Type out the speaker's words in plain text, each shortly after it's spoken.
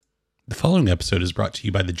The following episode is brought to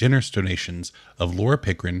you by the generous donations of Laura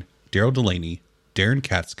Pickren, Daryl Delaney, Darren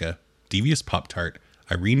Katska, Devious Pop-Tart,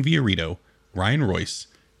 Irene Villarito, Ryan Royce,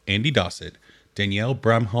 Andy Dossett, Danielle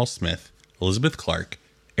Bramhall-Smith, Elizabeth Clark,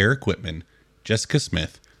 Eric Whitman, Jessica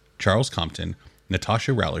Smith, Charles Compton,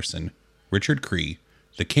 Natasha Rowlerson, Richard Cree,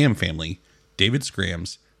 the Cam family, David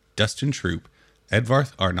Scrams, Dustin Troop,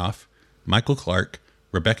 Edvarth Arnoff, Michael Clark,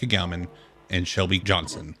 Rebecca Gauman, and Shelby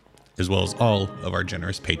Johnson, as well as all of our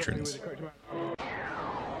generous patrons. D20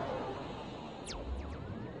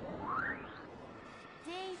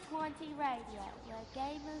 Radio, where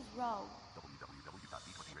gamers roll.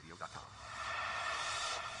 www.d20radio.com.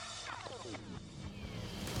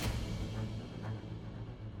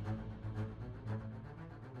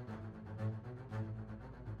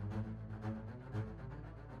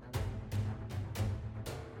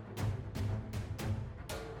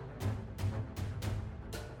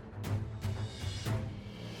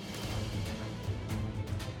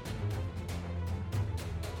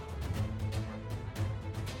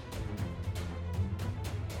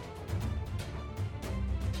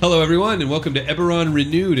 Hello, everyone, and welcome to Eberron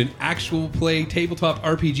Renewed, an actual play tabletop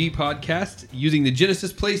RPG podcast using the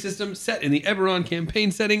Genesis play system set in the Eberron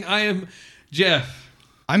campaign setting. I am Jeff.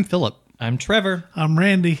 I'm Philip. I'm Trevor. I'm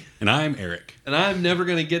Randy. And I'm Eric. And I'm never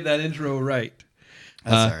going to get that intro right.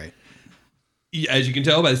 That's all right. As you can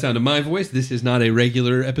tell by the sound of my voice, this is not a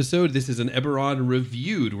regular episode. This is an Eberron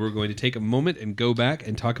Reviewed. We're going to take a moment and go back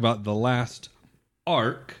and talk about the last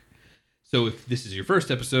arc. So if this is your first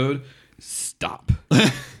episode, stop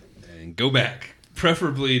and go back,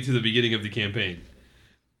 preferably to the beginning of the campaign.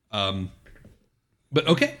 But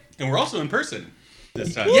okay. And we're also in person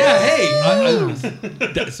this time. Yeah,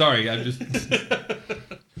 hey. Sorry, I'm just...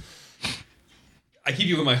 I keep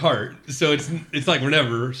you in my heart, so it's like we're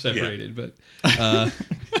never separated. Yeah.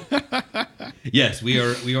 But yes, we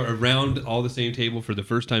are around all the same table for the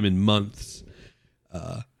first time in months.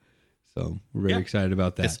 So we're very excited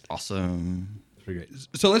about that. It's awesome. Pretty great.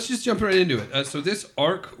 So let's just jump right into it. So this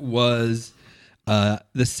arc was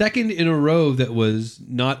the second in a row that was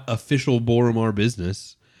not official Boromar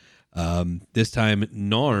business. This time,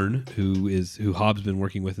 Narn, who Hobbs been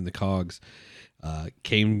working with in the Cogs,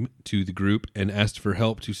 came to the group and asked for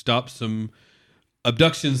help to stop some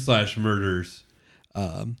abductions / murders.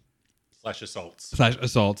 Slash assaults.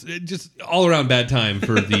 Just all around bad time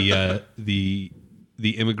for the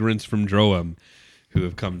immigrants from Droam who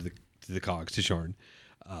have come to the Cogs, to Sharn.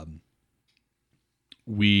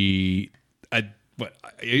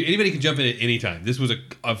 Anybody can jump in at any time. This was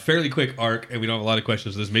a fairly quick arc, and we don't have a lot of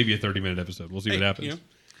questions, so this may be a 30-minute episode. We'll see what happens. You know,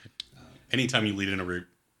 anytime you lead in a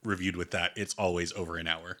reviewed with that, it's always over an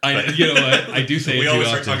hour. You know what? I do say we it always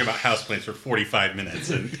too start often. talking about houseplants for 45 minutes.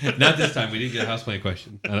 And Not this time. We didn't get a houseplant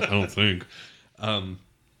question. I don't think.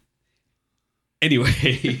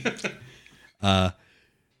 Anyway.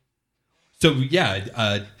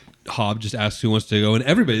 Hobb just asks who wants to go, and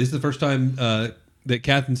everybody. This is the first time that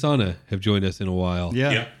Kath and Sana have joined us in a while.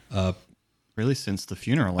 Yeah. yeah. Really, since the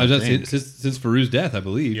funeral, I was I think. since Faru's death, I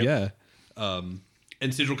believe. Yep. Yeah.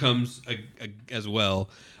 And Sigil comes as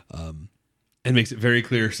well, and makes it very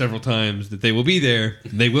clear several times that they will be there.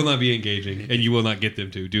 They will not be engaging, and you will not get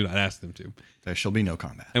them to. Do not ask them to. There shall be no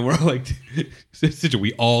combat. And we're all like, Sigil,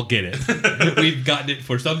 we all get it. We've gotten it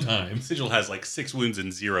for some time. Sigil has like 6 wounds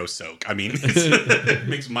and 0 soak. I mean, it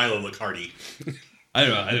makes Milo look hardy. I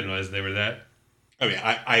don't know. I didn't realize they were that. I mean,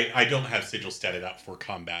 I don't have Sigil statted out for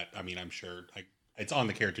combat. I mean, I'm sure it's on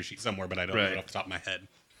the character sheet somewhere, but I don't know it off the top of my head.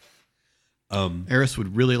 Eris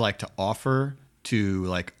would really like to offer to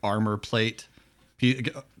like armor plate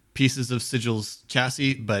pieces of Sigil's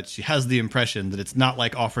chassis, but she has the impression that it's not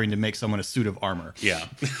like offering to make someone a suit of armor. Yeah.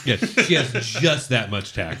 Yeah, she has just that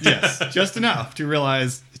much tact. Yes, just enough to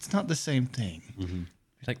realize it's not the same thing. Mm-hmm.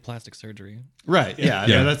 Like plastic surgery. Right? Yeah.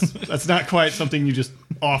 Yeah. No, that's not quite something you just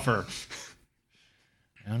offer.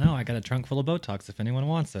 I don't know. I got a trunk full of Botox if anyone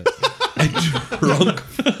wants it. Drunk.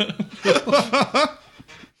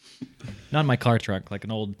 Not my car trunk, like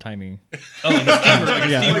an old timey. Oh, like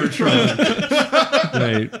a steamer trunk.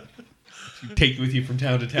 Right. You take it with you from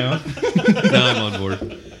town to town. Now I'm on board.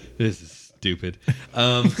 This is stupid.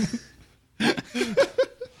 Yeah,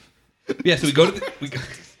 so we go to the...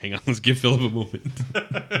 hang on, let's give Philip a moment.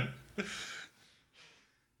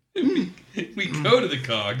 we go to the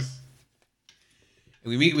Cogs.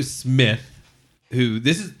 And we meet with Smith, who...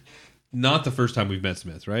 This is not the first time we've met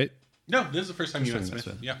Smith, right? No, this is the first time you met Smith.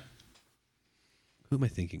 Yeah. Who am I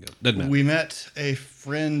thinking of? Doesn't matter. We met a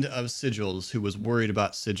friend of Sigil's who was worried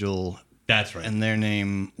about Sigil. That's right. And their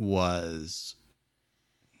name was...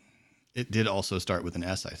 It did also start with an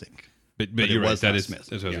S, I think. But it you're right. was That not is Smith.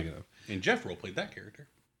 That's what I was thinking of. And Jeff role-played that character.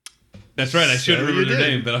 That's right. I should So remember you their did.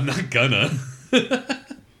 name, but I'm not gonna.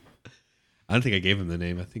 I don't think I gave him the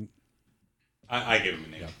name. I think I gave him a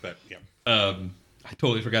name, but yeah. I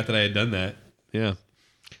totally forgot that I had done that. Yeah.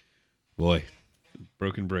 Boy,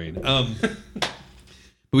 broken brain.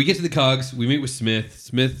 But we get to the cogs. We meet with Smith.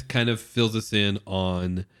 Smith kind of fills us in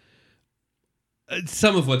on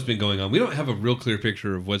some of what's been going on. We don't have a real clear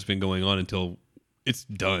picture of what's been going on until it's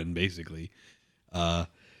done, basically.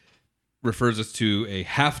 Refers us to a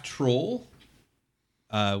half troll.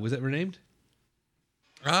 Was that renamed?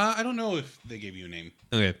 I don't know if they gave you a name.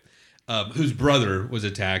 Okay. Whose brother was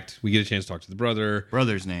attacked. We get a chance to talk to the brother.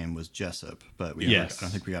 Brother's name was Jessup, but Yes. I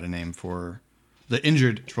don't think we got a name for the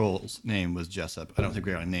injured troll's name was Jessup. I don't think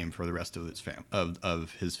we got a name for the rest of his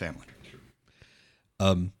of his family.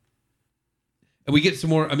 And we get some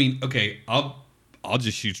more. I mean, okay, I'll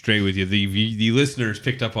just shoot straight with you. The listeners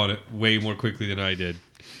picked up on it way more quickly than I did.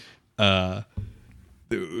 That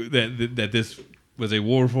this was a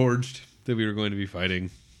Warforged that we were going to be fighting.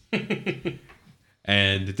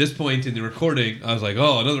 And at this point in the recording, I was like,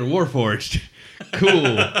 "Oh, another Warforged, cool!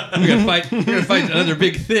 We're gonna fight another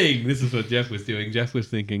big thing." This is what Jeff was doing. Jeff was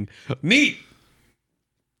thinking, "Neat."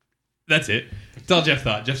 That's it. That's all Jeff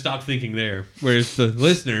thought. Jeff stopped thinking there. Whereas the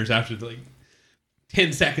listeners, after like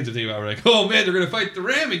 10 seconds of thinking about it, were like, "Oh man, they're gonna fight the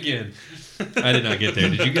Ram again." I did not get there.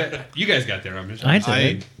 Did you get? You guys got there. I'm just. I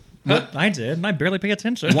did. I did, and I barely pay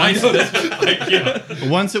attention. I know that's like, yeah.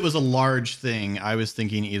 Once it was a large thing, I was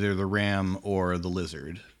thinking either the ram or the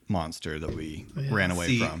lizard monster that we ran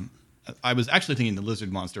away from. I was actually thinking the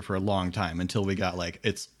lizard monster for a long time until we got like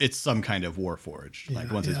it's some kind of Warforged.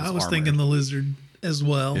 Like once it's I was thinking the lizard as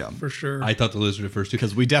well, for sure. I thought the lizard at first too.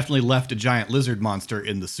 because we definitely left a giant lizard monster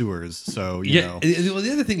in the sewers. So you know, Well,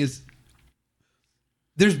 the other thing is,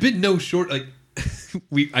 there's been no short like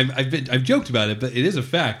I've joked about it, but it is a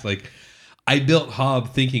fact. Like I built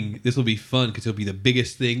Hob thinking this will be fun because it'll be the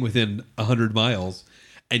biggest thing within 100 miles,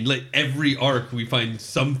 and like every arc we find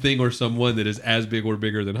something or someone that is as big or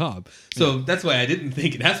bigger than Hob. So that's why I didn't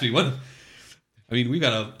think it has to be one. I mean, we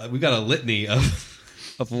got a litany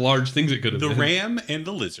of large things it could have The been. ram and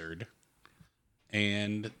the lizard.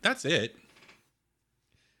 And that's it.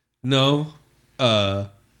 No, I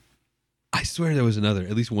swear there was another,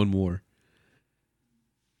 at least one more.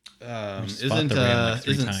 isn't the ram like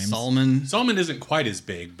 3 isn't times. Solomon isn't quite as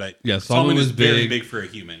big, but Yeah, Solomon is was very big. big for a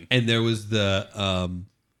human. And there was the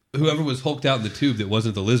whoever was hulked out in the tube that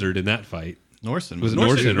wasn't the lizard in that fight. Norsen Was it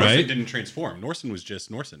Norsen, Norsen, right? didn't transform. Norsen was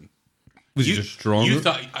just Norsen. Was he just stronger? You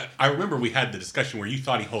thought I remember we had the discussion where you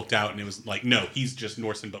thought he hulked out, and it was like, no, he's just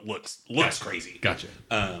Norsen, but looks crazy. Gotcha.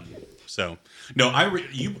 So no,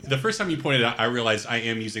 the first time you pointed it out, I realized I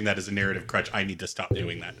am using that as a narrative crutch. I need to stop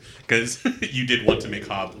doing that because you did want to make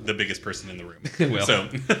Hob the biggest person in the room. Well. So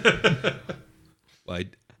Well,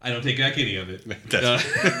 I don't take back any of it.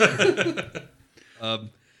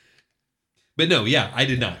 But no, yeah, I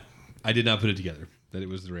did not. I did not put it together that it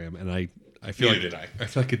was the ram, and I feel Neither like did I. I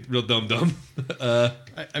feel like a real dumb. I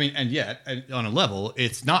mean, and yet on a level,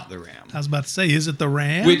 it's not the ram. I was about to say, is it the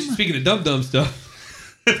ram? Which, speaking of dumb stuff,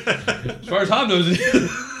 as far as Hob knows, it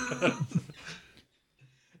is.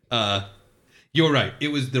 You're right. It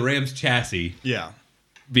was the Ram's chassis Yeah,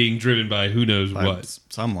 being driven by who knows what.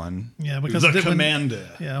 someone. Yeah, because the when- commander.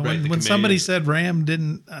 Yeah, Right, the when somebody command. said ram,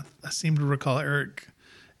 didn't I seem to recall Eric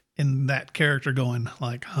in that character going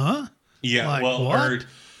like, "Huh?" yeah, Like, well, what? or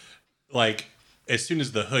like as soon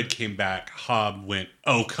as the hood came back, Hob went,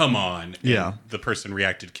 "Oh, come on!" And Yeah. the person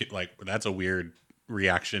reacted like, "That's a weird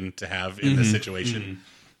reaction to have in this situation."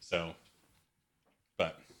 So,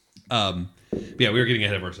 but Yeah, we were getting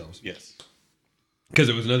ahead of ourselves yes, because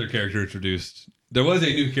it was another character introduced. There was a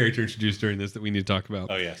new character introduced during this that we need to talk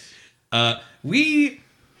about. oh yes. We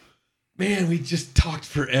just talked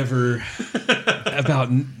forever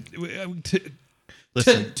about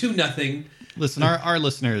Listen, to nothing. listen. Our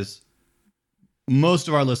listeners, most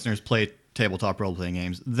of our listeners play tabletop role playing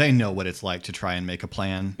games. They know what it's like to try and make a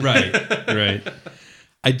plan. Right.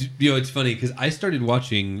 It's funny because I started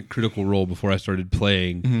watching Critical Role before I started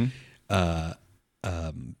playing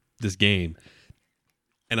this game,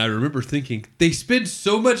 and I remember thinking they spend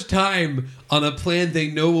so much time on a plan they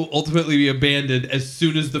know will ultimately be abandoned as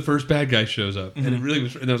soon as the first bad guy shows up, and it really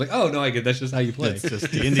was. And I was like, oh no, I get that's just how you play. It's just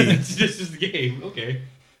D&D. It's just the game. Okay.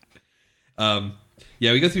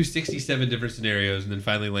 Yeah, we go through 67 different scenarios and then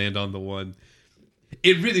finally land on the one.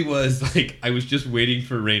 It really was like I was just waiting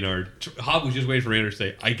for Reynard. Hob was just waiting for Reynard to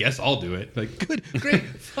say, I guess I'll do it. Like, good, great,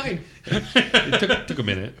 fine. It took a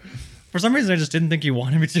minute. For some reason, I just didn't think you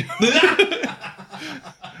wanted me to.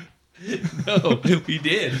 No, we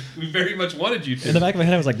did. We very much wanted you to. In the back of my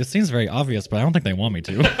head, I was like, this seems very obvious, but I don't think they want me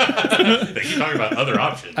to. They keep talking about other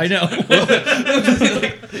options. I know.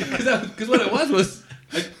 Because what it was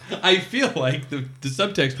I feel like the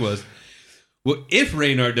subtext was, well, if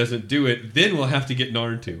Reynard doesn't do it, then we'll have to get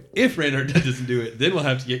Narn to. If Reynard doesn't do it, then we'll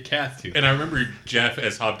have to get Kath to. And I remember Jeff,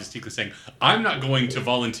 as Hob distinctly saying, I'm not going to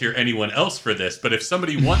volunteer anyone else for this, but if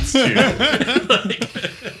somebody wants to.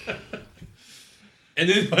 And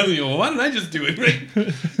then finally, well, why don't I just do it? Right?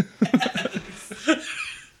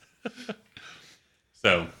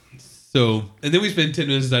 So, and then we spend 10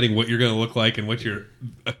 minutes deciding what you're going to look like and what your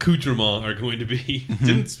accoutrements are going to be.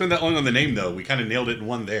 Didn't spend that long on the name, though. We kind of nailed it in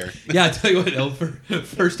one there. Yeah, I tell you what, El,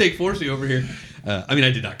 first take Forsey over here. I mean,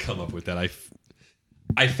 I did not come up with that.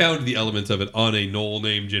 I found the elements of it on a Knoll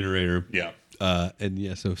name generator. Yeah. And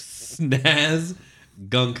yeah, so Snaz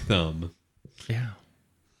Gunk Thumb. Yeah.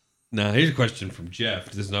 Now, here's a question from Jeff.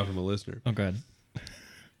 This is not from a listener. Oh, God.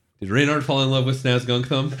 Did Reynard fall in love with Snaz Gunk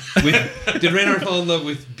Thumb? Did Reynard fall in love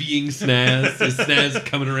with being Snaz? Is Snaz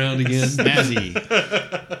coming around again?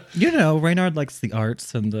 Snazzy. You know, Reynard likes the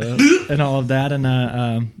arts and and all of that,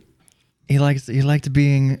 and he liked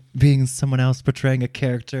being someone else, portraying a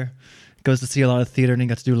character. Goes to see a lot of theater, and he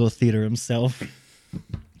got to do a little theater himself.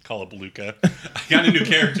 Call up Luca. I got a new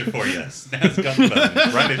character for you. Snaz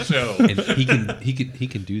Gunthumb. Write a show. And he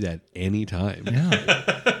can do that anytime. Yeah,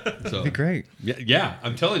 So, it'd be great. Yeah,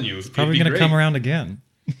 I'm telling you, Probably going to come around again.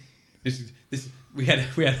 This we had a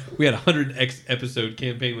 100 episode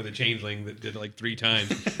campaign with a changeling that did it like 3 times.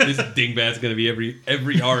 This dingbat's going to be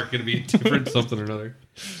every arc going to be different something or another.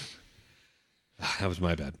 That was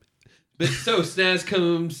my bad. But so Snaz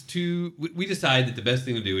comes to. We decide that the best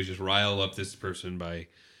thing to do is just rile up this person by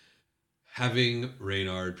having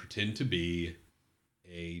Reynard pretend to be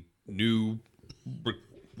a new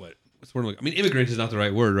what's the word? I mean, immigrant is not the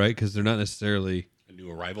right word, right? Because they're not necessarily A new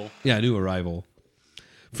arrival. Yeah, a new arrival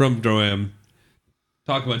from Droam.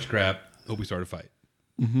 Talk a bunch of crap. Hope we start a fight.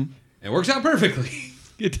 Mm-hmm. And it works out perfectly.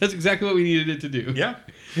 It does exactly what we needed it to do. Yeah.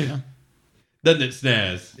 Doesn't it,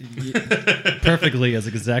 Snaz? Perfectly is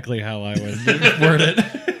exactly how I would word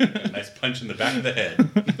it. Nice punch in the back of the head.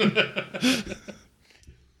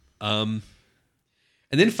 And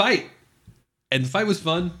then fight. And the fight was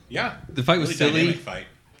fun. Yeah. The fight was Really silly. dynamic fight.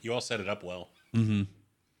 You all set it up well. I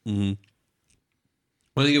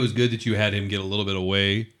think it was good that you had him get a little bit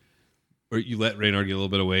away, or you let Reynard get a little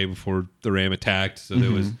bit away before the ram attacked. So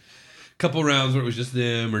there was a couple rounds where it was just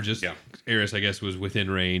them, or just Eris, I guess, was within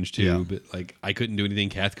range too. Yeah. But like, I couldn't do anything.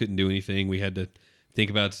 Kath couldn't do anything. We had to think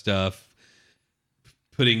about stuff.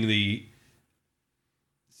 Putting the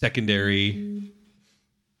secondary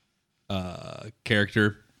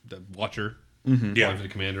character, the Watcher, the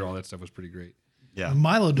commander, all that stuff was pretty great. Yeah.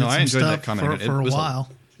 Milo did I some enjoyed stuff that combat. for a while.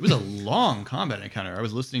 It was a long combat encounter. I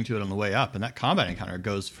was listening to it on the way up, and that combat encounter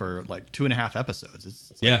goes for like 2.5 episodes.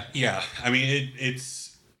 It's like, Yeah. I mean,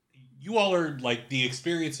 it's you all are like the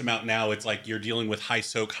experience amount now. It's like you're dealing with high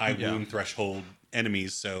soak, high wound threshold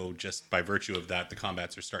enemies. So just by virtue of that, the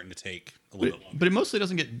combats are starting to take a little bit longer. But it mostly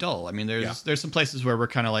doesn't get dull. I mean, there's some places where we're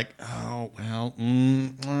kind of like, oh well,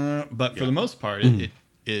 but for the most part,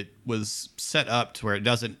 it was set up to where it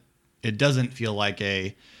doesn't feel like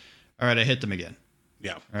all right, I hit them again.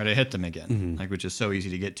 Yeah. All right, I hit them again. Like, which is so easy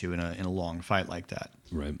to get to in a long fight like that.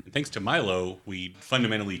 Right. And thanks to Milo, we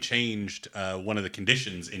fundamentally changed one of the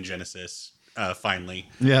conditions in Genesis finally.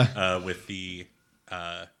 Yeah. With the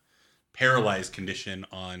paralyzed condition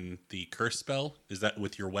on the curse spell. Is that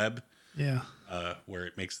with your web? Yeah. Where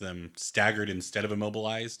it makes them staggered instead of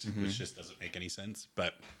immobilized, which just doesn't make any sense.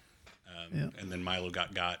 But and then Milo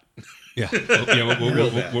got. Yeah. What were you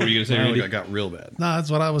going to say? Milo Randy? got real bad. No,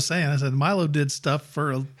 that's what I was saying. I said Milo did stuff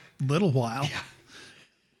for a little while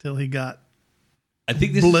till he got I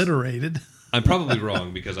think this obliterated. I'm probably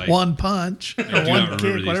wrong because One punch or do not one remember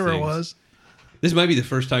kick, these whatever it things. was. This might be the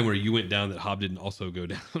first time where you went down that Hob didn't also go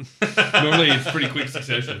down. Normally it's pretty quick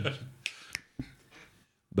succession.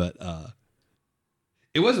 But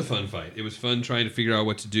it was a fun fight. It was fun trying to figure out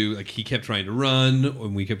what to do. Like, he kept trying to run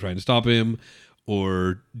and we kept trying to stop him.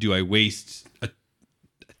 Or do I waste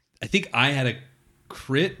I think I had a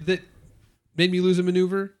crit that made me lose a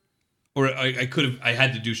maneuver. Or I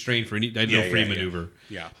had to do strain for I had no free maneuver.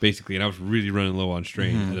 Yeah. Basically, and I was really running low on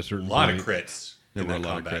strain at a certain A lot point. of crits. There in were that a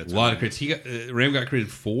lot of combat. A lot of crits. He got Ram got critted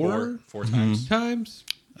four times. times.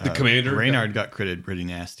 The commander Reynard got critted pretty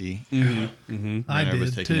nasty. I Reynard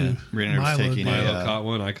was did taking too. Reynard was Milo taking did. Milo caught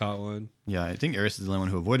one. I caught one. Yeah, I think Eris is the only one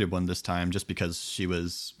who avoided one this time, just because she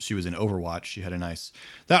was in Overwatch. She had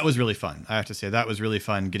that was really fun. I have to say that was really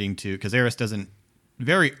fun getting to, because Eris doesn't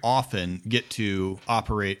very often get to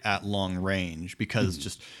operate at long range because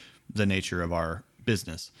just the nature of our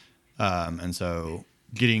business. And so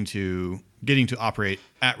getting to operate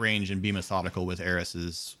at range and be methodical with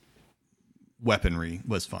Eris's weaponry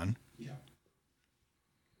was fun. Yeah.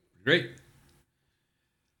 Great.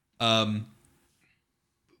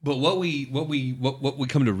 But what we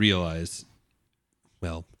come to realize,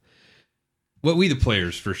 well, what we the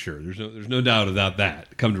players for sure, there's no doubt about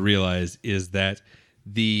that, come to realize is that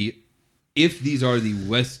if these are the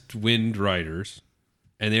West Wind Riders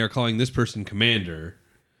and they are calling this person commander,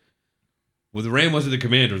 well, the Ram wasn't the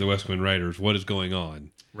commander of the West Wind Riders. What is going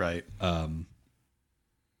on? Right. I'm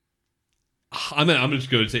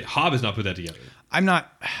just going to say Hob has not put that together. I'm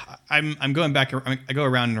going back. I go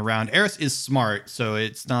around and around. Eris is smart, so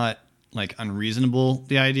it's not like unreasonable,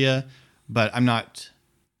 the idea, but I'm not.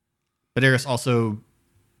 But Eris also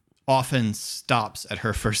often stops at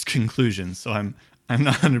her first conclusion, so I'm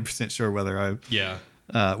not 100% sure whether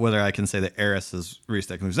I can say that Eris has reached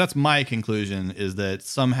that conclusion. That's my conclusion, is that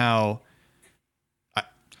somehow.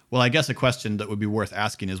 Well, I guess a question that would be worth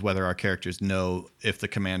asking is whether our characters know if the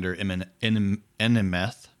commander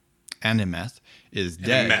Animeth is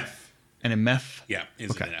dead. Animeth. Yeah,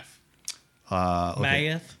 is Okay. an F.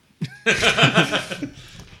 Okay.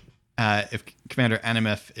 If Commander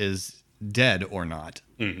Animeth is dead or not,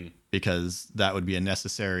 because that would be a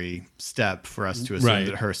necessary step for us to assume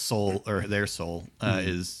that her soul or their soul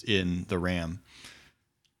is in the Ram.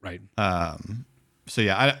 Right. So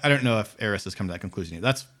yeah, I don't know if Eris has come to that conclusion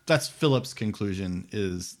yet. That's Philip's conclusion,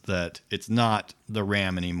 is that it's not the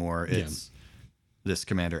Ram anymore. It's this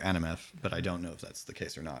Commander Animeth, but I don't know if that's the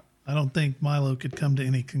case or not. I don't think Milo could come to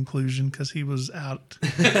any conclusion because he was out,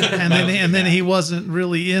 and then he wasn't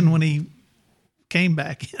really in when he came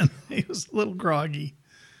back in. He was a little groggy.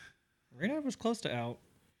 Radar was close to out.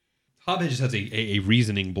 Hobbit just has a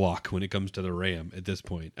reasoning block when it comes to the Ram at this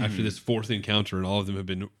point. After this fourth encounter, and all of them have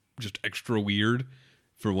been just extra weird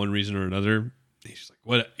for one reason or another. He's just like,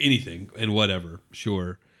 what, anything and whatever,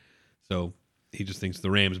 sure. So he just thinks the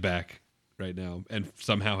Ram's back right now and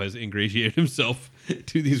somehow has ingratiated himself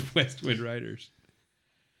to these West Wind Riders.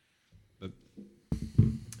 But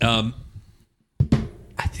I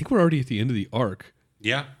think we're already at the end of the arc.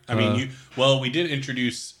 Yeah, I mean, we did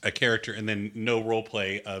introduce a character and then no role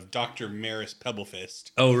play of Dr. Maris Pebblefist.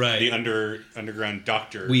 Oh, right. The underground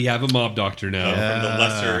doctor. We have a mob doctor now. From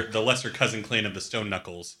the lesser cousin clan of the Stone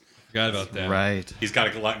Knuckles. Forgot about that. Right. He's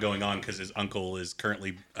got a lot going on because his uncle is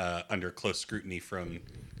currently under close scrutiny from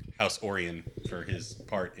House Orion for his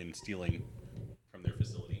part in stealing from their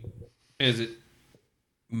facility. Is it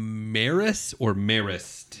Maris or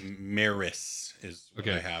Marist? Maris is what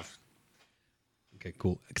I have. Okay,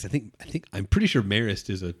 cool. Because I'm pretty sure Marist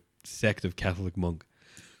is a sect of Catholic monk.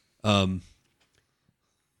 That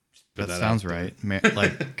sounds right.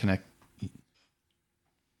 Connect.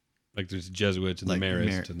 Like there's Jesuits and Like the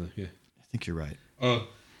Marist and I think you're right. Oh,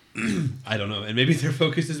 I don't know. And maybe their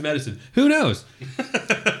focus is medicine. Who knows?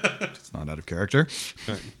 It's not out of character.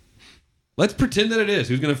 All right. Let's pretend that it is.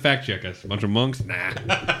 Who's going to fact check us? A bunch of monks?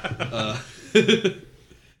 Nah.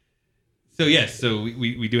 So yes, so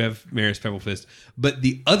we do have Maris Pebblefist, but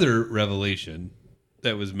the other revelation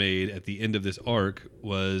that was made at the end of this arc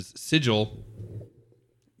was Sigil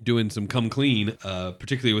doing some come clean,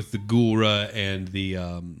 particularly with the Gulra and the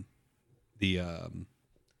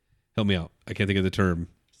help me out, I can't think of the term.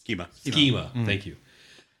 Schema. Thank you.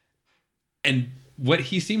 And what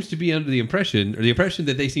he seems to be under the impression, or the impression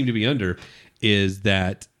that they seem to be under, is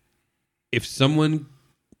that if someone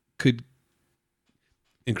could,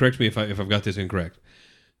 and correct me if I've got this incorrect,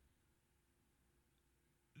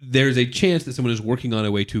 there's a chance that someone is working on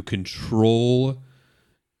a way to control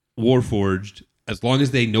Warforged, as long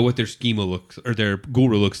as they know what their schema looks or their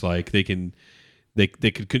Gulra looks like. They could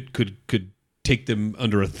take them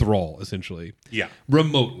under a thrall, essentially. Yeah.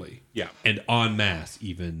 Remotely. Yeah. And en masse,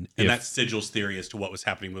 even. And that's Sigil's theory as to what was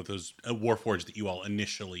happening with those Warforged that you all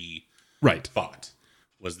initially fought,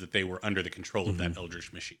 was that they were under the control of that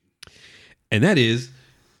Eldritch machine. And that is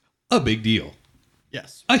a big deal.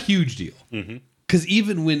 Yes. A huge deal. Because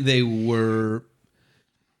even when they were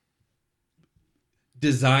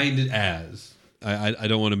designed as, I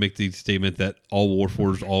don't want to make the statement that all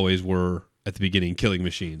Warforged always were at the beginning killing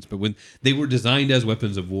machines, but when they were designed as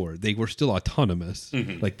weapons of war, they were still autonomous.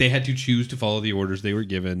 Like they had to choose to follow the orders they were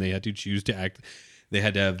given. They had to choose to act. They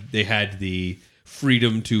had the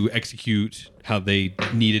freedom to execute how they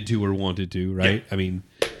needed to or wanted to. Right? Yeah. I mean,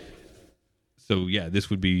 so yeah, this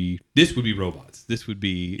would be robots. This would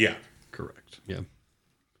be Correct. Yeah.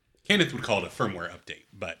 Kenneth would call it a firmware update,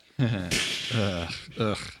 but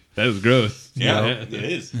That was gross. Yeah, it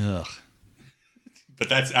is. Ugh. But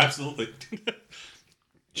that's absolutely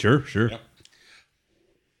Sure.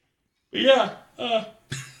 yeah.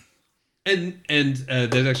 And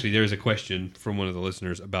there's a question from one of the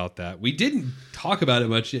listeners about that. We didn't talk about it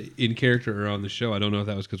much in character or on the show. I don't know if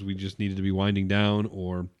that was because we just needed to be winding down,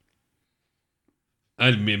 or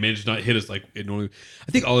I managed to not hit us like it normally.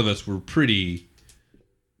 I think all of us were pretty.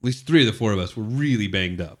 At least 3 of the 4 of us were really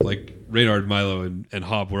banged up. Like Radard, Milo, and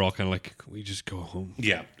Hob were all kind of like, can we just go home?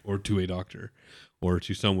 Yeah. Or to a doctor, or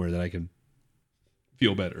to somewhere that I can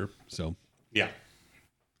feel better. So Yeah.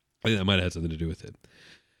 I think that might have had something to do with it.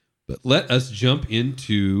 But let us jump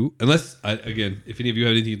into, again, if any of you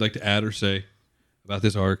have anything you'd like to add or say about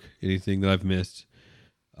this arc, anything that I've missed.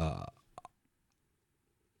 Nope.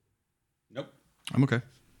 I'm okay.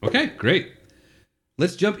 Okay, great.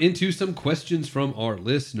 Let's jump into some questions from our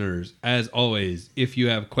listeners. As always, if you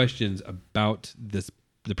have questions about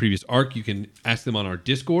the previous arc, you can ask them on our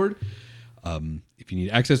Discord. If you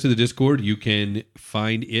need access to the Discord, you can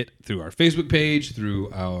find it through our Facebook page,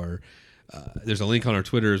 through our there's a link on our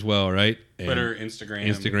Twitter as well, right? And Twitter,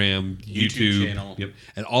 Instagram, YouTube channel. Yep.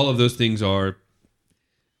 And all of those things are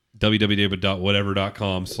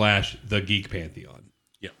www.whatever.com/thegeekpantheon.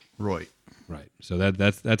 Yep. Right. Right. So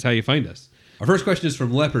that's how you find us. Our first question is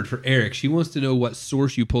from Leopard for Eric. She wants to know what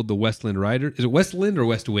source you pulled the Westland Rider. Is it Westland or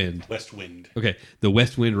West Wind? West Wind. Okay. The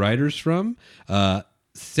West Wind Riders from.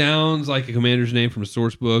 Sounds like a commander's name from a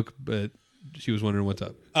source book, but she was wondering what's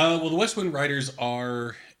up. Well, the West Wind Riders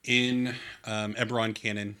are in Eberron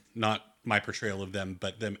canon. Not my portrayal of them,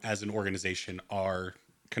 but them as an organization are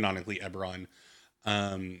canonically Eberron.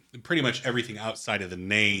 Pretty much everything outside of the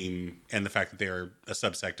name and the fact that they are a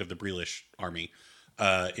subsect of the Breelish army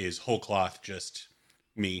is whole cloth, just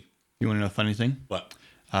me. You want to know a funny thing? What?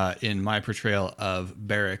 In my portrayal of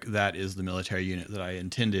Barrick, that is the military unit that I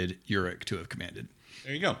intended Uric to have commanded.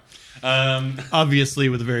 There you go. Obviously,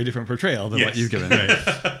 with a very different portrayal than what Yes. you've given.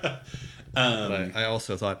 But I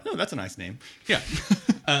also thought, oh, that's a nice name. Yeah.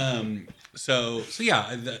 So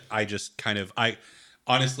yeah, I just kind of,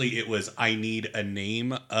 honestly, it was, I need a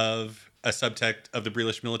name of a subsect of the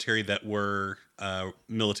Breelish military that were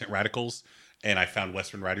militant radicals. And I found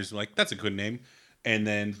Western Riders, and like, that's a good name. And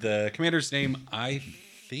then the commander's name, I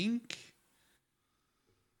think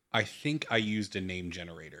I used a name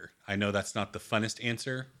generator. I know that's not the funnest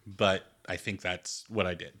answer, but I think that's what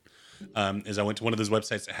I did. Is I went to one of those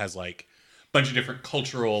websites that has like a bunch of different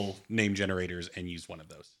cultural name generators and used one of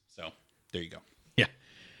those. So there you go. Yeah.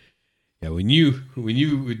 Yeah, when you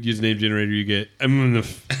would use a name generator, you get when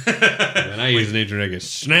I use a name generator, I get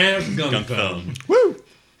snap gunk thumb. Woo!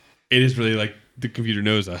 It is really like the computer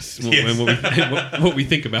knows us and Yes. what we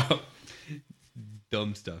think about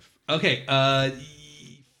dumb stuff. Okay,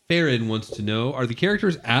 Farron wants to know: are the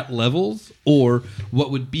characters at levels, or what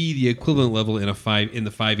would be the equivalent level in the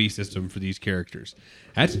 5e system for these characters?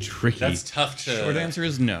 That's tricky. That's tough to. Short answer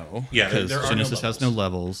is no. Yeah, because there are no Genesis has no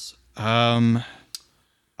levels.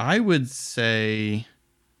 I would say,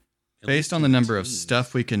 based on the number of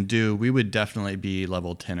stuff we can do, we would definitely be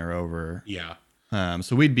level 10 or over. Yeah.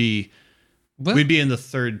 So we'd be in the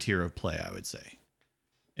 3rd tier of play, I would say,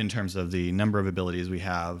 in terms of the number of abilities we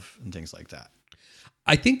have and things like that.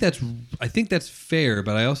 I think that's fair,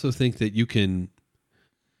 but I also think that you can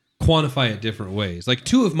quantify it different ways. Like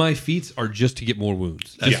 2 of my feats are just to get more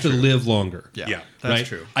wounds, just to live longer. Yeah, that's right?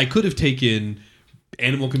 true. I could have taken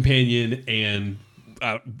Animal Companion and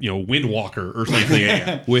Windwalker or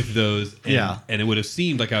something with those, and it would have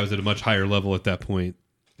seemed like I was at a much higher level at that point.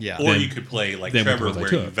 Yeah. Or you could play like then Trevor, with what I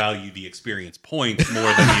where you took. value the experience points more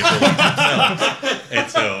than the abilities themselves. And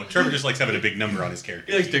so Trevor just likes having a big number on his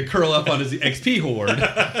character. He likes to curl up on his XP hoard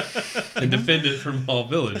and defend it from all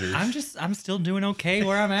villagers. I'm still doing okay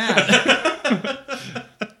where I'm at.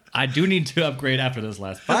 I do need to upgrade after this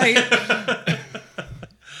last fight.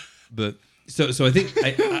 But so I think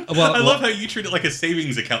I love how you treat it like a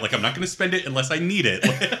savings account. Like, I'm not going to spend it unless I need it.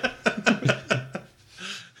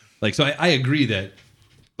 Like, so I agree that,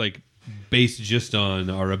 like, based just on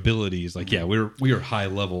our abilities, like, yeah, we are high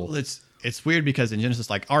level. Well, it's weird because in Genesis,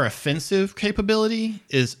 like, our offensive capability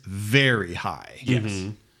is very high. Yes.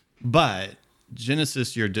 But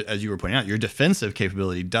Genesis, as you were pointing out, your defensive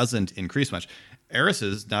capability doesn't increase much. Eris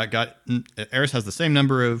has the same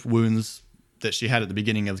number of wounds that she had at the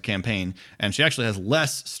beginning of the campaign, and she actually has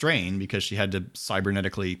less strain because she had to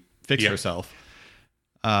cybernetically fix herself.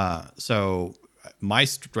 So my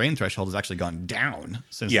strain threshold has actually gone down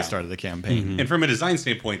since the start of the campaign. And from a design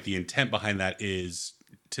standpoint, the intent behind that is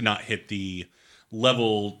to not hit the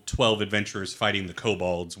level 12 adventurers fighting the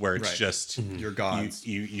kobolds, where it's Right. just Your gods.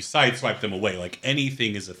 you sideswipe them away. Like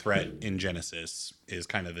anything is a threat in Genesis is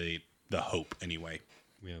kind of the hope anyway.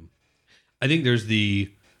 Yeah. I think there's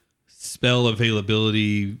the spell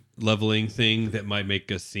availability leveling thing that might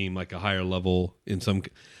make us seem like a higher level in some,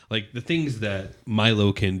 like the things that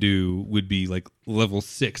Milo can do would be like level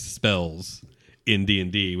 6 spells in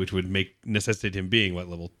D&D, which would necessitate him being what,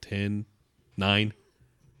 level 10, 9?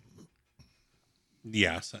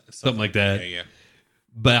 Yeah, Something like that. Yeah.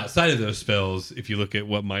 But outside of those spells, if you look at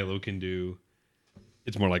what Milo can do,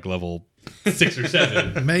 it's more like level 6 or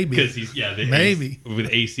 7. Maybe. Because he's Maybe. with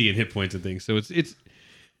AC and hit points and things. So it's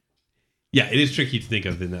yeah, it is tricky to think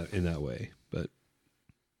of in that way. But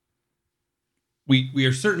we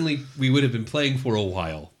are certainly, we would have been playing for a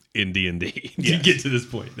while in D&D to Yes. get to this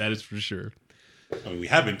point. That is for sure. I mean, we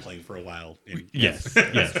have been playing for a while. Yes.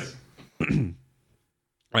 All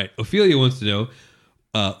right. Ophelia wants to know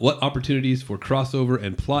what opportunities for crossover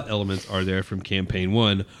and plot elements are there from Campaign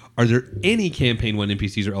 1? Are there any Campaign 1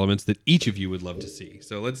 NPCs or elements that each of you would love to see?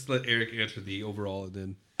 So let's let Eric answer the overall and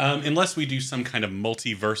then... Unless we do some kind of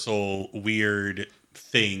multiversal weird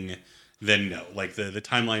thing, then no. Like the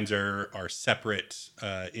timelines are separate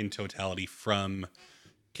in totality from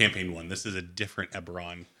Campaign 1. This is a different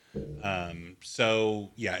Eberron. So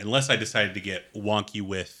yeah, unless I decided to get wonky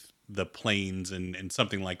with the planes and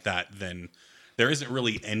something like that, then there isn't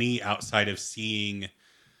really any outside of seeing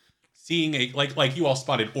a like you all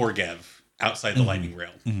spotted Orgev outside the lightning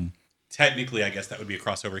realm. Technically, I guess that would be a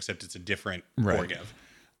crossover, except it's a different Orgev.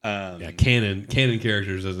 Yeah, canon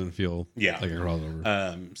characters doesn't feel like a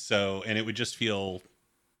crossover. So, and it would just feel.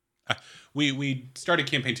 We started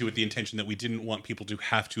Campaign 2 with the intention that we didn't want people to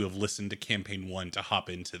have to have listened to Campaign 1 to hop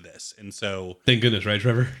into this, and so Thank goodness, right,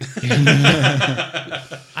 Trevor?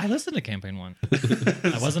 I listened to Campaign 1.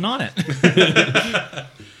 I wasn't on it.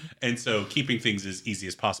 and so keeping things as easy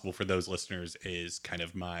as possible for those listeners is kind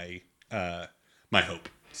of my my hope.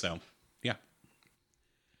 So yeah.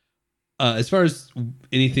 As far as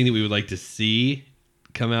anything that we would like to see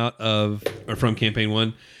come out of or from Campaign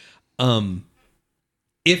 1,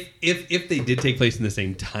 if they did take place in the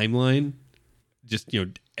same timeline, just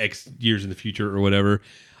X years in the future or whatever,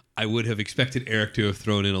 I would have expected Eric to have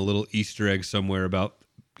thrown in a little Easter egg somewhere about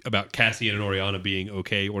Cassian and Oriana being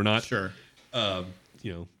okay or not. Sure.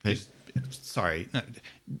 Hey, Sorry,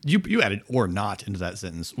 you added "or not" into that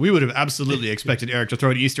sentence. We would have absolutely expected Eric to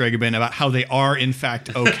throw an Easter egg in about how they are in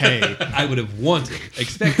fact okay. I would have wanted.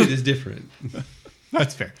 Expected is different.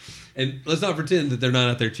 That's fair. And let's not pretend that they're not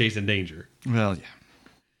out there chasing danger. Well, yeah.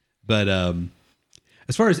 But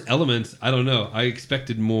as far as elements, I don't know. I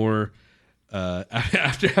expected more.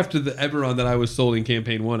 After the Eberron that I was sold in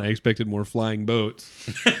Campaign 1, I expected more flying boats.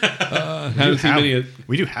 Haven't seen many.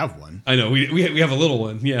 We do have one. I know we have a little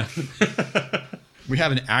one. Yeah. We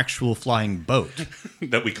have an actual flying boat.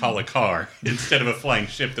 that we call a car instead of a flying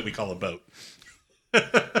ship that we call a boat.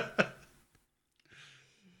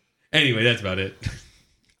 Anyway, that's about it.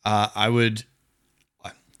 I would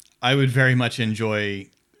very much enjoy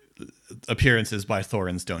appearances by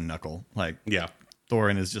Thorin Stone Knuckle. Like, Yeah.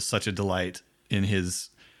 Thorin is just such a delight in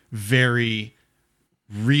his very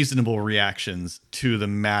reasonable reactions to the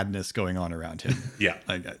madness going on around him. Yeah.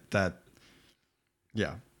 Like that.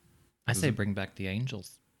 Yeah. I say bring back the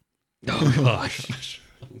angels. Oh gosh.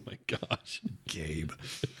 Oh my gosh. Gabe.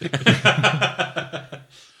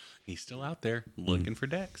 He's still out there looking for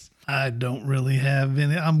decks. I don't really have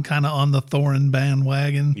any. I'm kind of on the Thorin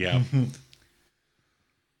bandwagon. Yeah.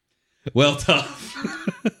 Well, tough.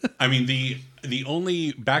 I mean, the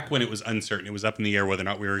only, back when it was uncertain, it was up in the air whether or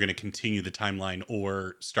not we were going to continue the timeline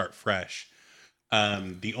or start fresh.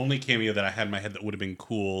 The only cameo that I had in my head that would have been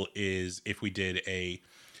cool is if we did a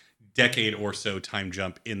decade or so time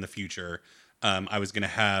jump in the future. I was going to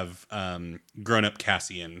have grown-up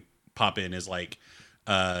Cassian pop in as like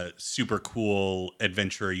super cool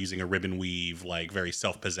adventurer using a ribbon weave, like very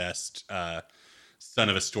self-possessed son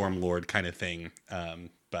of a storm lord kind of thing.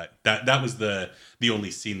 But that was the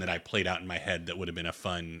only scene that I played out in my head that would have been a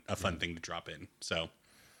fun thing to drop in. So,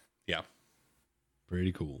 yeah.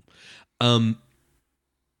 Pretty cool.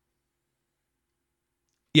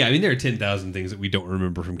 Yeah, I mean, there are 10,000 things that we don't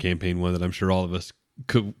remember from Campaign 1 that I'm sure all of us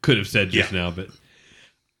could have said just now. But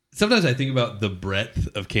sometimes I think about the breadth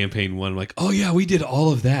of Campaign 1. I'm like, oh, yeah, we did all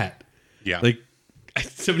of that. Yeah. Like,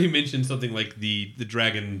 somebody mentioned something like the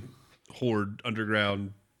Dragon Horde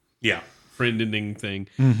underground friend ending thing.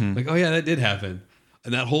 Mm-hmm. Like, oh, yeah, that did happen.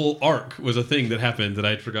 And that whole arc was a thing that happened that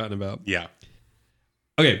I'd forgotten about. Yeah.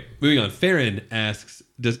 Okay, moving on. Farron asks,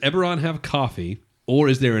 does Eberron have coffee, or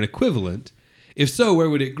is there an equivalent? If so, where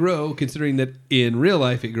would it grow, considering that in real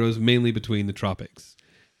life it grows mainly between the tropics?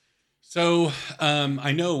 So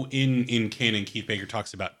I know in canon, Keith Baker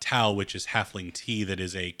talks about Tao, which is halfling tea that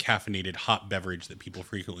is a caffeinated hot beverage that people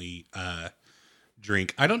frequently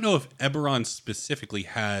drink. I don't know if Eberron specifically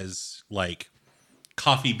has like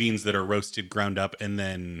coffee beans that are roasted, ground up, and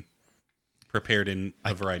then prepared in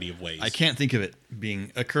a variety of ways. I can't think of it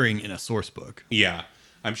occurring in a source book. Yeah.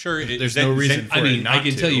 I'm sure There's no reason for I mean, it not I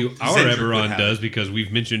can to. tell you our Zendrick would Eberron have does it. because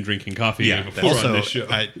we've mentioned drinking coffee Yeah, before Also, on this show.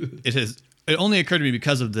 it only occurred to me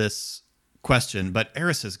because of this question, but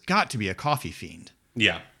Eris has got to be a coffee fiend,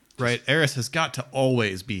 Yeah. right? Eris has got to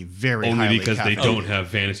always be very Only highly because they caffeinated. don't have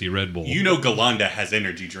fantasy Red Bull. You know Galanda has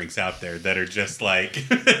energy drinks out there that are just like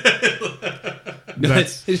No, they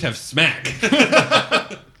just have smack.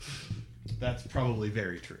 That's probably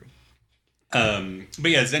very true.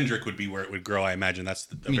 but yeah, Zendrick would be where it would grow. I imagine that's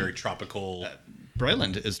a very tropical.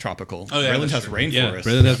 Breland is tropical. Oh, yeah, Breland that's has true. rainforest. Yeah,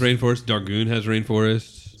 Breland has rainforest. Dargoon has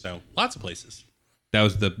rainforest. So lots of places. That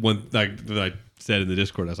was the one that I said in the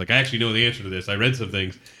Discord. I was like, I actually know the answer to this. I read some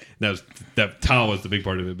things. And that Tao was the big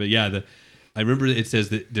part of it. But yeah, I remember it says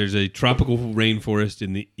that there's a tropical rainforest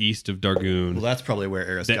in the east of Dargoon. Well, that's probably where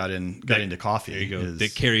Eris got into coffee. There you go. is-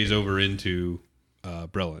 That carries over into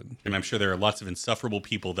Breland. And I'm sure there are lots of insufferable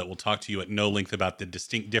people that will talk to you at no length about the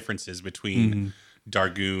distinct differences between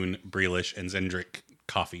Dargoon, Breelish, and Zendrick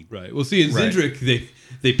coffee. Right. Well, see, in Right. Zendrick,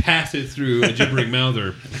 they pass it through a gibbering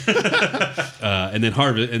mouther, and then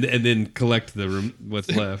harvest, and then collect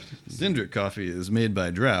what's left. Zendrick coffee is made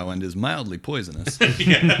by Drow and is mildly poisonous.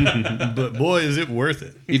 But boy, is it worth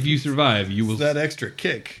it. If you survive, you will That extra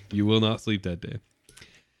kick. you will not sleep that day.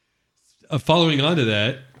 Following on to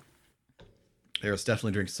that, Eris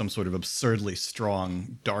definitely drinks some sort of absurdly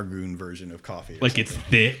strong Dargoon version of coffee. like it's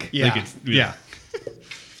thick. yeah. Like it's, yeah.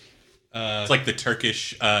 It's like the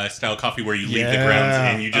Turkish style coffee where you leave the Yeah. grounds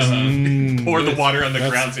and you just pour the water on the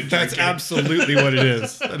grounds and drink That's it. absolutely what it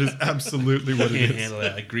is. That is absolutely what it Can't is. handle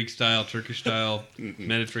that. Like Greek style, Turkish style,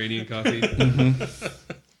 Mediterranean coffee.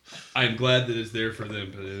 I'm glad that it's there for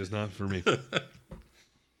them, but it is not for me.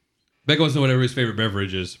 Becca wants to know what everybody's favorite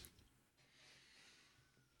beverage is.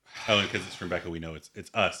 Oh, and because it's from Becca, we know it's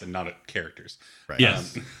us and not characters. Right.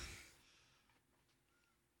 Yes.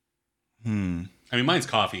 I mean, mine's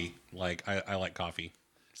coffee. Like, I like coffee.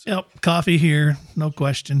 Yep, coffee here, no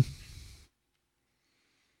question.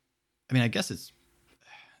 I mean, I guess it's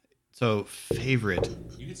so favorite.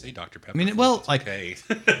 You could say Dr. Pepper. I mean, well, It's like, okay.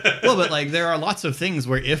 well, but like, there are lots of things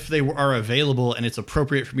where if they are available and it's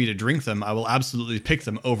appropriate for me to drink them, I will absolutely pick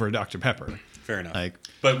them over Dr. Pepper. Fair enough. Like,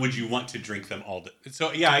 but would you want to drink them all day?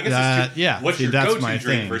 So, yeah, I guess That- it's true. yeah, What's see, your that's go-to my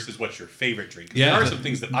drink thing. versus what's your favorite drink? 'Cause Yeah. there are some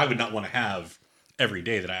things that I would not want to have every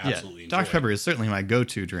day that I yeah, absolutely enjoy. Dr. Pepper is certainly my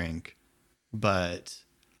go-to drink, but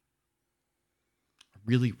I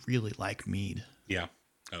really, really like mead. Yeah.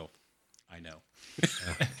 Oh, I know.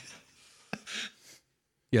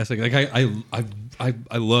 Yes, I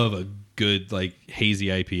love a good like hazy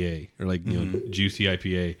IPA or like you know juicy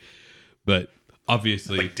IPA, but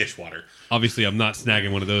obviously Like dishwater. I'm not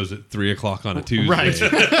snagging one of those at 3:00 on a Tuesday. Right.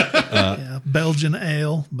 Yeah, Belgian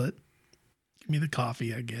ale, but give me the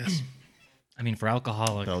coffee, I guess. I mean, for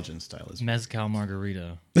alcoholic, Belgian style is mezcal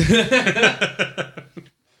margarita. I'm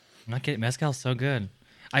not kidding. Mezcal's so good.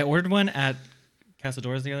 I ordered one at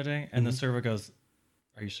Casadores the other day, and the server goes,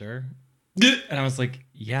 "Are you sure?" And I was like,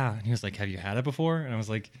 "Yeah." And he was like, "Have you had it before?" And I was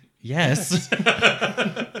like, "Yes."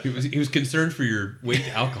 He was concerned for your weight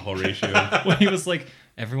to alcohol ratio. Well, he was like,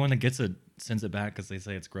 "Everyone that gets it sends it back because they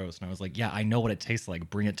say it's gross." And I was like, "Yeah, I know what it tastes like.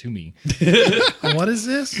 Bring it to me." What is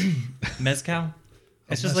this? Mezcal.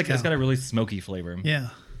 It's just like it's mezcal. got a really smoky flavor. Yeah.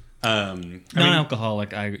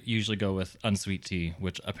 Non-alcoholic, I usually go with unsweet tea,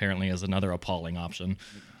 which apparently is another appalling option.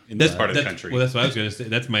 In this part of the country. Well, that's what I was going to say.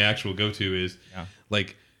 That's my actual go-to is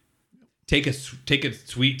like take a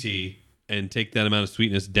sweet tea and take that amount of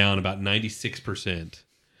sweetness down about 96%, to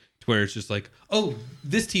where it's just like, oh,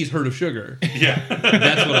 this tea's heard of sugar. yeah.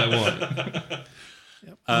 That's what I want.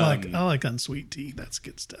 I like unsweet tea. That's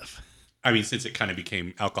good stuff. I mean, since it kind of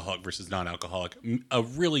became alcoholic versus non-alcoholic, a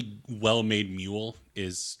really well-made mule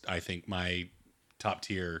is, I think, my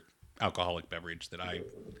top-tier alcoholic beverage that I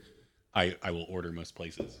will order most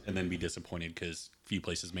places and then be disappointed because few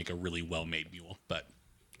places make a really well-made mule. But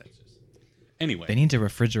that's just anyway. They need to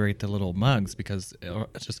refrigerate the little mugs because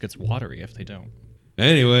it just gets watery if they don't.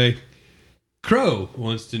 Anyway, Crow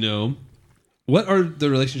wants to know, what are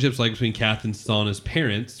the relationships like between Kath and Sauna's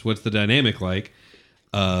parents? What's the dynamic like?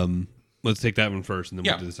 Let's take that one first, and then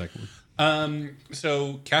we'll do the second one.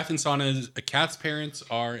 So Kath and Kath's parents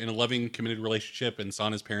are in a loving, committed relationship, and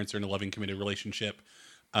Sauna's parents are in a loving, committed relationship.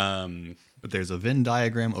 But there's a Venn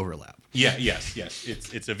diagram overlap. Yeah, yes.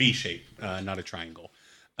 It's a V shape, not a triangle.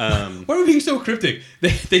 Why are we being so cryptic? They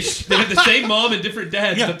have the same mom and different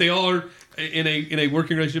dads, Yeah. but they all are in a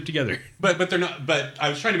working relationship together. But they're not. But I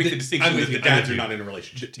was trying to make the distinction I'm with that the you, I'm dads with are you. not in a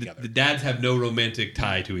relationship together. The dads have no romantic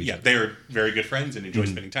tie to each Yeah, other. they are very good friends and Mm-hmm. enjoy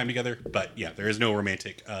spending time together. But yeah, there is no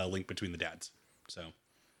romantic link between the dads. So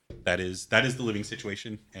that is the living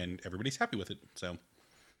situation, and everybody's happy with it. So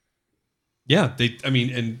Yeah,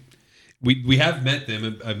 and we have met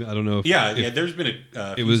them. I don't know if yeah. There's been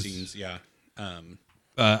a few was- scenes. Yeah.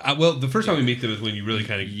 well, the first time we meet them is when you really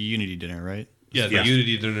kind of Unity dinner, right? the Yeah.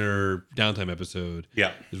 Unity Dinner downtime episode.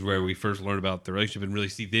 Yeah. Is where we first learn about the relationship and really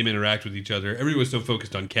see them interact with each other. Everyone was so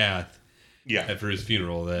focused on Kath Yeah. for his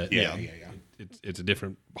funeral that Yeah. it's a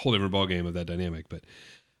whole different ballgame of that dynamic. But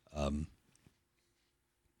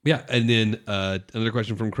yeah, and then another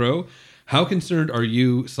question from Crow: how concerned are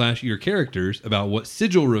you / your characters about what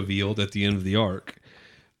Sigil revealed at the end of the arc?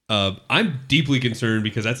 I'm deeply concerned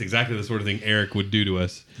because that's exactly the sort of thing Eric would do to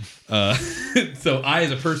us. So I,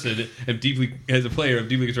 as a person, as a player, I'm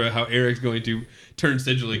deeply concerned about how Eric's going to turn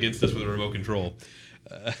Sigil against us with a remote control.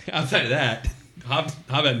 Outside of that, Hob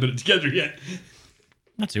hasn't put it together yet.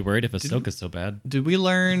 Not too worried if Ahsoka's so bad. Did we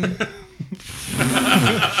learn?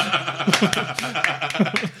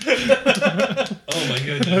 Oh my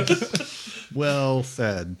goodness. Well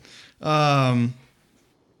said.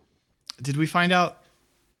 Did we find out?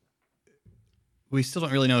 We still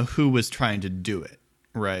don't really know who was trying to do it,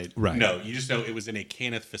 right? Right. No, you just know it was in a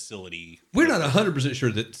Cannith facility. We're not 100%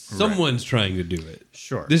 sure that someone's trying to do it.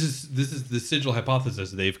 Sure. This is the Sigil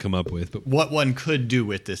hypothesis they've come up with. But What one could do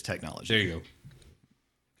with this technology. there you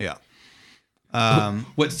go. Yeah.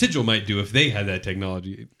 What Sigil might do if they had that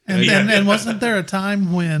technology. And wasn't there a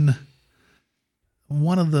time when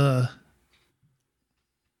one of the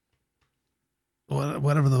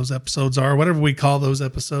whatever those episodes are, whatever we call those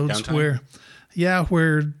episodes, Downtime?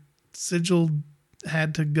 where Sigil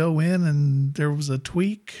had to go in and there was a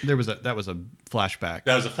tweak. That was a flashback.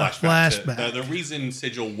 That was a flashback. flashback. The reason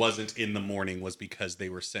Sigil wasn't in the morning was because they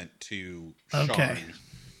were sent to Okay. Sharn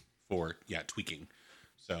for tweaking.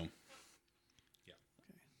 So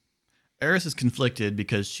Eris is conflicted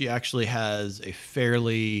because she actually has a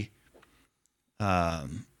fairly.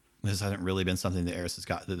 This hasn't really been something that Eris has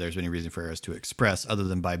got that there's any reason for Eris to express other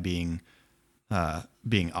than by being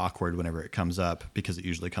awkward whenever it comes up, because it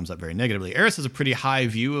usually comes up very negatively. Eris has a pretty high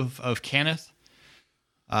view of Cannith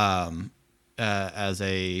as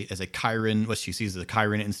a Chiron, what she sees as a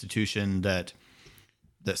Chiron institution that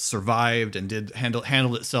survived and did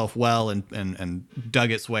handled itself well and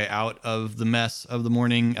dug its way out of the mess of the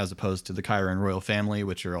morning, as opposed to the Chiron royal family,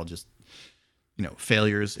 which are all just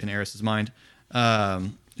failures in Eris's mind.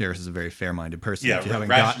 Eris is a very fair-minded person. Yeah,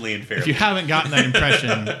 rationally and fairly. If you haven't gotten that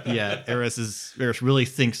impression yet, Eris really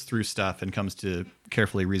thinks through stuff and comes to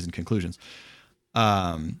carefully reasoned conclusions.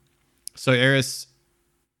 So Eris,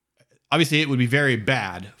 obviously, it would be very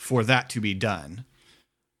bad for that to be done,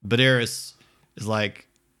 but Eris is like,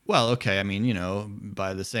 well, okay. I mean,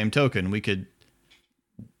 by the same token, we could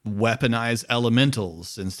weaponize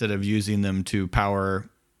elementals instead of using them to power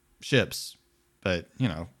ships, but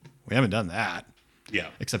we haven't done that. yeah,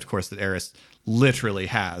 Except, of course, that Eris literally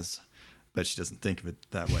has, but she doesn't think of it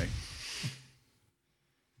that way.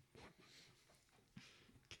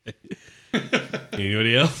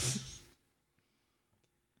 Anybody else?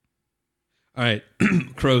 All right.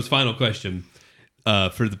 Crow's final question.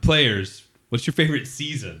 For the players, what's your favorite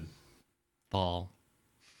season? Fall.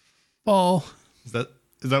 Fall. Is that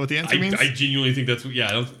what the answer means? I genuinely think that's I not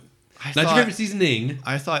your thought- favorite seasoning.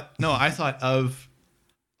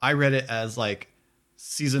 I read it as like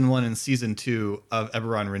season 1 and season 2 of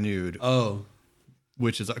Eberron Renewed, Oh,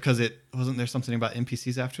 which is because it wasn't there something about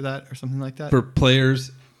NPCs after that or something like that. for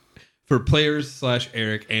players /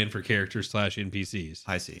 Eric, and for characters / NPCs.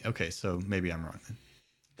 I see. Okay, so maybe I'm wrong then.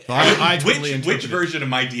 So I totally which interpreted- version of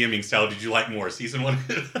my DMing style did you like more? Season 1?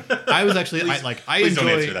 I was actually I Please don't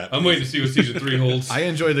answer enjoy that. I'm waiting to see what season 3 holds. I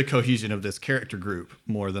enjoy the cohesion of this character group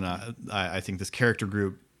more than I think this character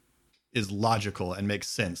group is logical and makes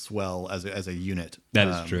sense well as a unit. That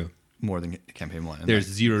is true. More than campaign 1. And There's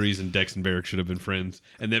zero reason Dex and Barrick should have been friends,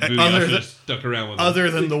 and that Booyah other should have than- stuck around with them. other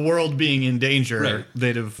than the world being in danger, Right.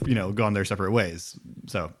 they'd have gone their separate ways.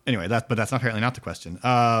 So anyway, but that's apparently not the question.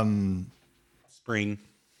 Spring.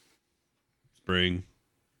 Spring.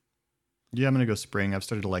 Yeah, I'm gonna go spring. I've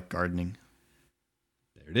started to like gardening.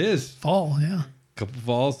 There it is. Fall, yeah. A couple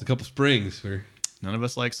falls, a couple springs. None of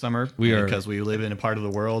us like summer. We are- because we live in a part of the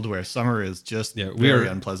world where summer is just We very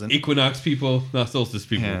are unpleasant, Equinox people, not solstice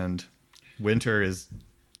people. and winter is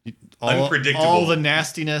Unpredictable. All the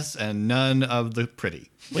nastiness and none of the pretty.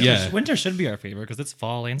 Winter should be our favorite because it's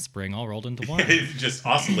fall and spring all rolled into one. It just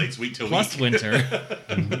oscillates week to Plus week. winter.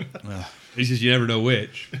 It's just you never know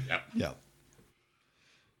which. Yeah.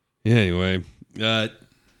 Yeah, anyway,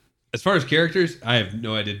 as far as characters, I have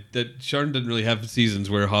no idea. That Sharn doesn't really have seasons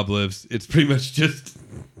where Hob lives. It's pretty much just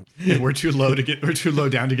We're too low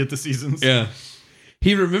down to get the seasons. yeah.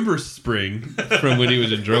 He remembers spring from when he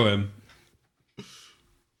was in Drohem. He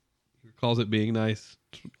recalls it being nice.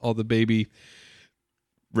 All the baby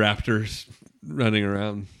raptors running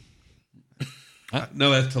around.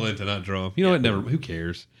 No, that's Talenta, not Drohem. You know what? Never. Who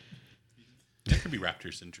cares? There could be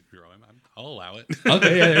raptors in Drohem. I'll allow it.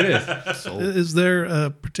 Okay, yeah, there it is. Is there a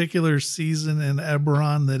particular season in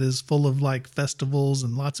Eberron that is full of like festivals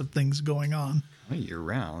and lots of things going on? Year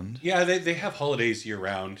round. Yeah, they have holidays year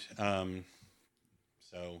round.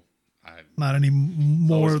 So Not any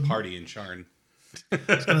always more. a party in Sharn. I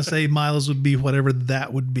was going to say Miles would be whatever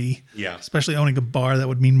that would be. Yeah. Especially owning a bar, that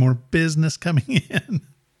would mean more business coming in.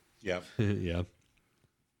 Yeah. Yeah.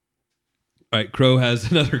 All right, Crow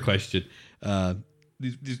has another question.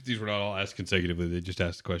 These were not all asked consecutively. They just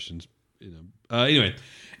asked questions. Anyway,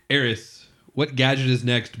 Eris, what gadget is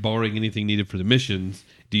next, barring anything needed for the missions?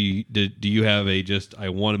 Do you have a I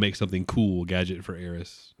want to make something cool gadget for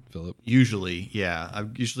Eris, Philip? Usually, yeah.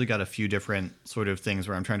 I've usually got a few different sort of things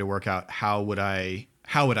where I'm trying to work out how would I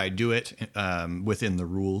do it within the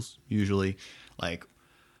rules. Usually, like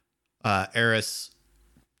Eris's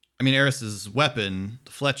weapon,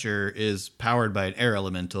 the Fletcher, is powered by an air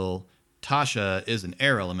elemental. Tasha is an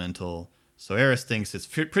air elemental, so Eris thinks it's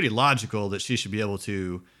pretty logical that she should be able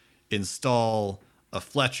to install a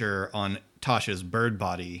Fletcher on Tasha's bird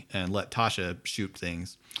body and let Tasha shoot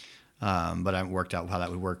things. But I haven't worked out how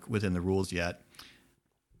that would work within the rules yet.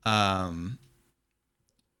 Eris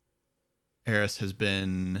has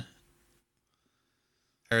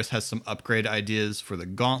some upgrade ideas for the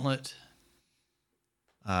gauntlet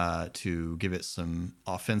to give it some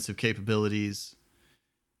offensive capabilities.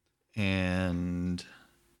 And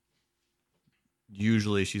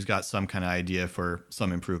usually she's got some kind of idea for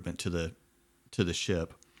some improvement to the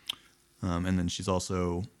ship. And then she's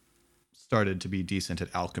also started to be decent at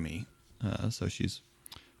alchemy. So she's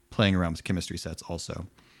playing around with chemistry sets also.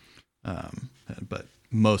 But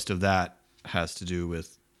most of that has to do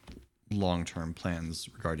with long-term plans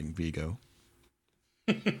regarding Vigo.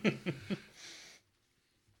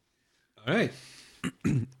 All right.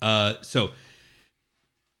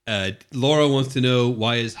 Laura wants to know,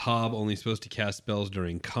 why is Hob only supposed to cast spells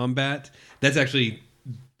during combat? That's actually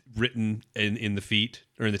written in the feat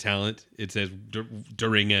or in the talent. It says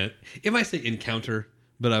during it might say encounter,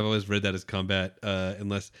 but I've always read that as combat,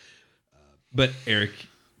 unless. But Eric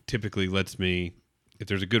typically lets me, if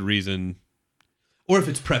there's a good reason, or if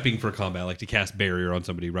it's prepping for combat, like to cast barrier on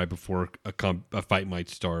somebody right before a fight might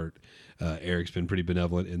start. Eric's been pretty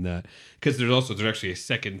benevolent in that, because there's actually a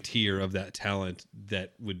second tier of that talent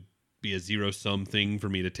that would be a zero-sum thing for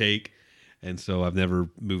me to take, and so I've never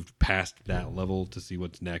moved past that level to see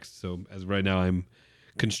what's next. So as of right now, I'm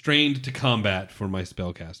constrained to combat for my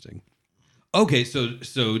spell casting. Okay,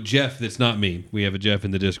 so Jeff, that's not me. We have a Jeff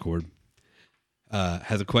in the Discord.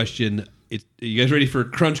 Has a question. Are you guys ready for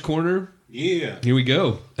Crunch Corner? Yeah. Here we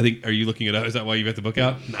go. I think. Are you looking it up? Is that why you got the book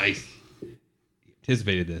out? Nice.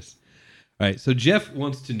 Anticipated this. All right, so Jeff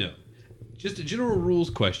wants to know, just a general rules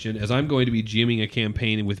question, as I'm going to be GMing a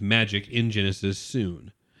campaign with magic in Genesis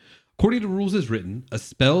soon. According to rules as written, a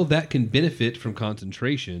spell that can benefit from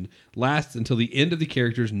concentration lasts until the end of the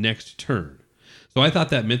character's next turn. So I thought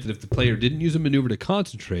that meant that if the player didn't use a maneuver to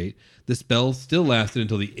concentrate, the spell still lasted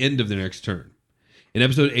until the end of their next turn. In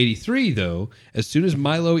episode 83, though, as soon as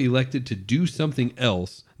Milo elected to do something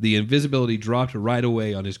else, the invisibility dropped right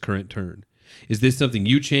away on his current turn. Is this something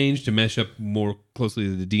you changed to mesh up more closely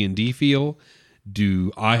to the D&D feel?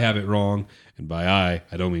 Do I have it wrong? And by I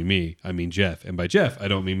don't mean me. I mean Jeff. And by Jeff, I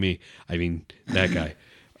don't mean me. I mean that guy.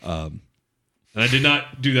 And I did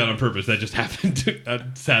not do that on purpose. That just happened,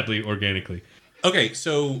 sadly, organically. Okay,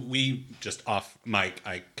 so we just off mic,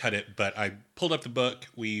 I cut it, but I pulled up the book.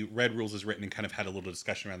 We read rules as written and kind of had a little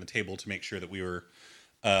discussion around the table to make sure that we were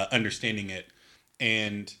understanding it.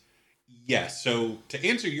 And yes, so to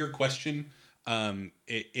answer your question,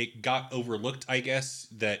 it got overlooked, I guess,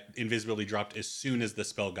 that invisibility dropped as soon as the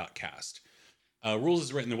spell got cast. Rules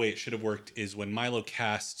as written, the way it should have worked is when Milo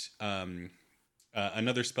cast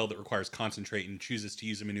another spell that requires concentrate and chooses to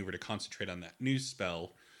use a maneuver to concentrate on that new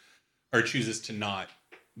spell, or chooses to not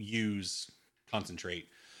use concentrate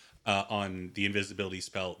on the invisibility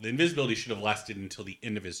spell, the invisibility should have lasted until the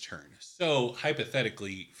end of his turn. So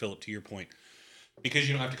hypothetically, Philip, to your point, because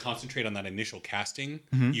you don't have to concentrate on that initial casting,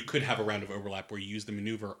 you could have a round of overlap where you use the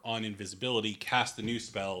maneuver on invisibility, cast the new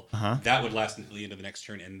spell. That would last until the end of the next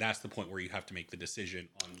turn, and that's the point where you have to make the decision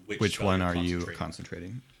on which spell one you're are you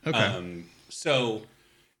concentrating. concentrating? Okay. So,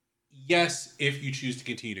 yes, if you choose to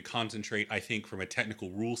continue to concentrate, I think from a technical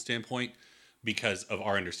rule standpoint, because of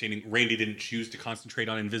our understanding, Randy didn't choose to concentrate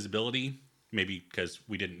on invisibility, maybe because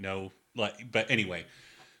we didn't know. But anyway,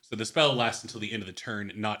 so the spell lasts until the end of the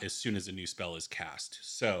turn, not as soon as a new spell is cast.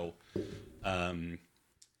 So,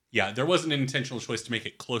 yeah, there wasn't an intentional choice to make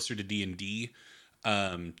it closer to D&D,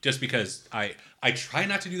 just because I try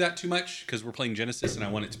not to do that too much because we're playing Genesis and I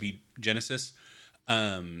want it to be Genesis.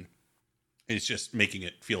 It's just making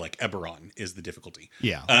it feel like Eberron is the difficulty.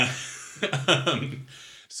 Yeah.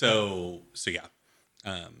 So yeah.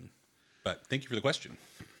 But thank you for the question.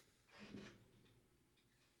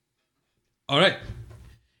 All right.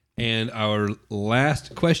 And our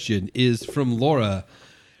last question is from Laura.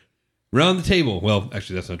 Round the table. Well,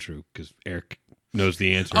 actually, that's not true because Eric knows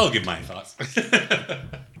the answer. I'll give my thoughts.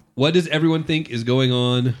 What does everyone think is going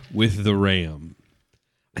on with the Ram?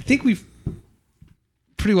 I think we've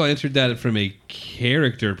pretty well answered that from a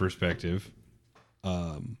character perspective.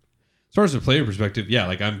 As far as a player perspective, yeah,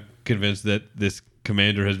 like I'm convinced that this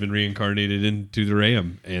commander has been reincarnated into the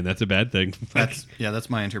Ram, and that's a bad thing. That's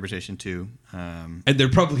my interpretation too. And they're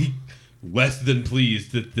probably less than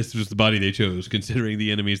pleased that this was the body they chose, considering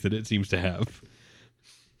the enemies that it seems to have.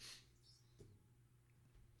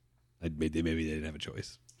 Maybe they didn't have a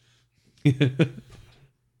choice.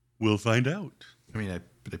 We'll find out. I mean,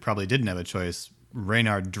 they probably didn't have a choice.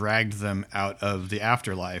 Reynard dragged them out of the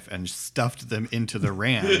afterlife and stuffed them into the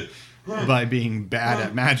Ram by being bad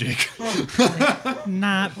at magic.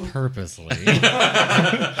 Not purposely.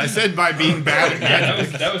 I said by being bad at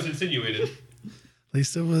magic. That was insinuated. At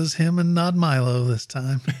least it was him and not Milo this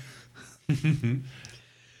time. I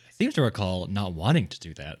seem to recall not wanting to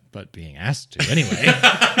do that, but being asked to anyway.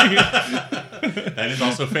 That is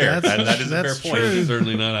also fair. That is a fair point. true.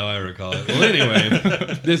 Certainly not how I recall it. Well, anyway,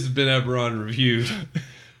 this has been Eberron Reviewed.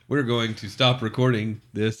 We're going to stop recording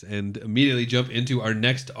this and immediately jump into our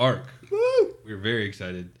next arc. Woo! We're very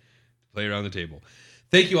excited to play around the table.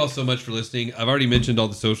 Thank you all so much for listening. I've already mentioned all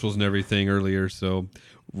the socials and everything earlier, so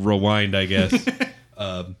rewind, I guess.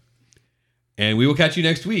 And we will catch you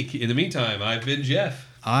next week. In the meantime, I've been Jeff.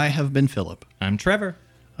 I have been Philip. I'm Trevor.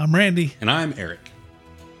 I'm Randy. And I'm Eric.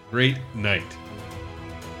 Great night.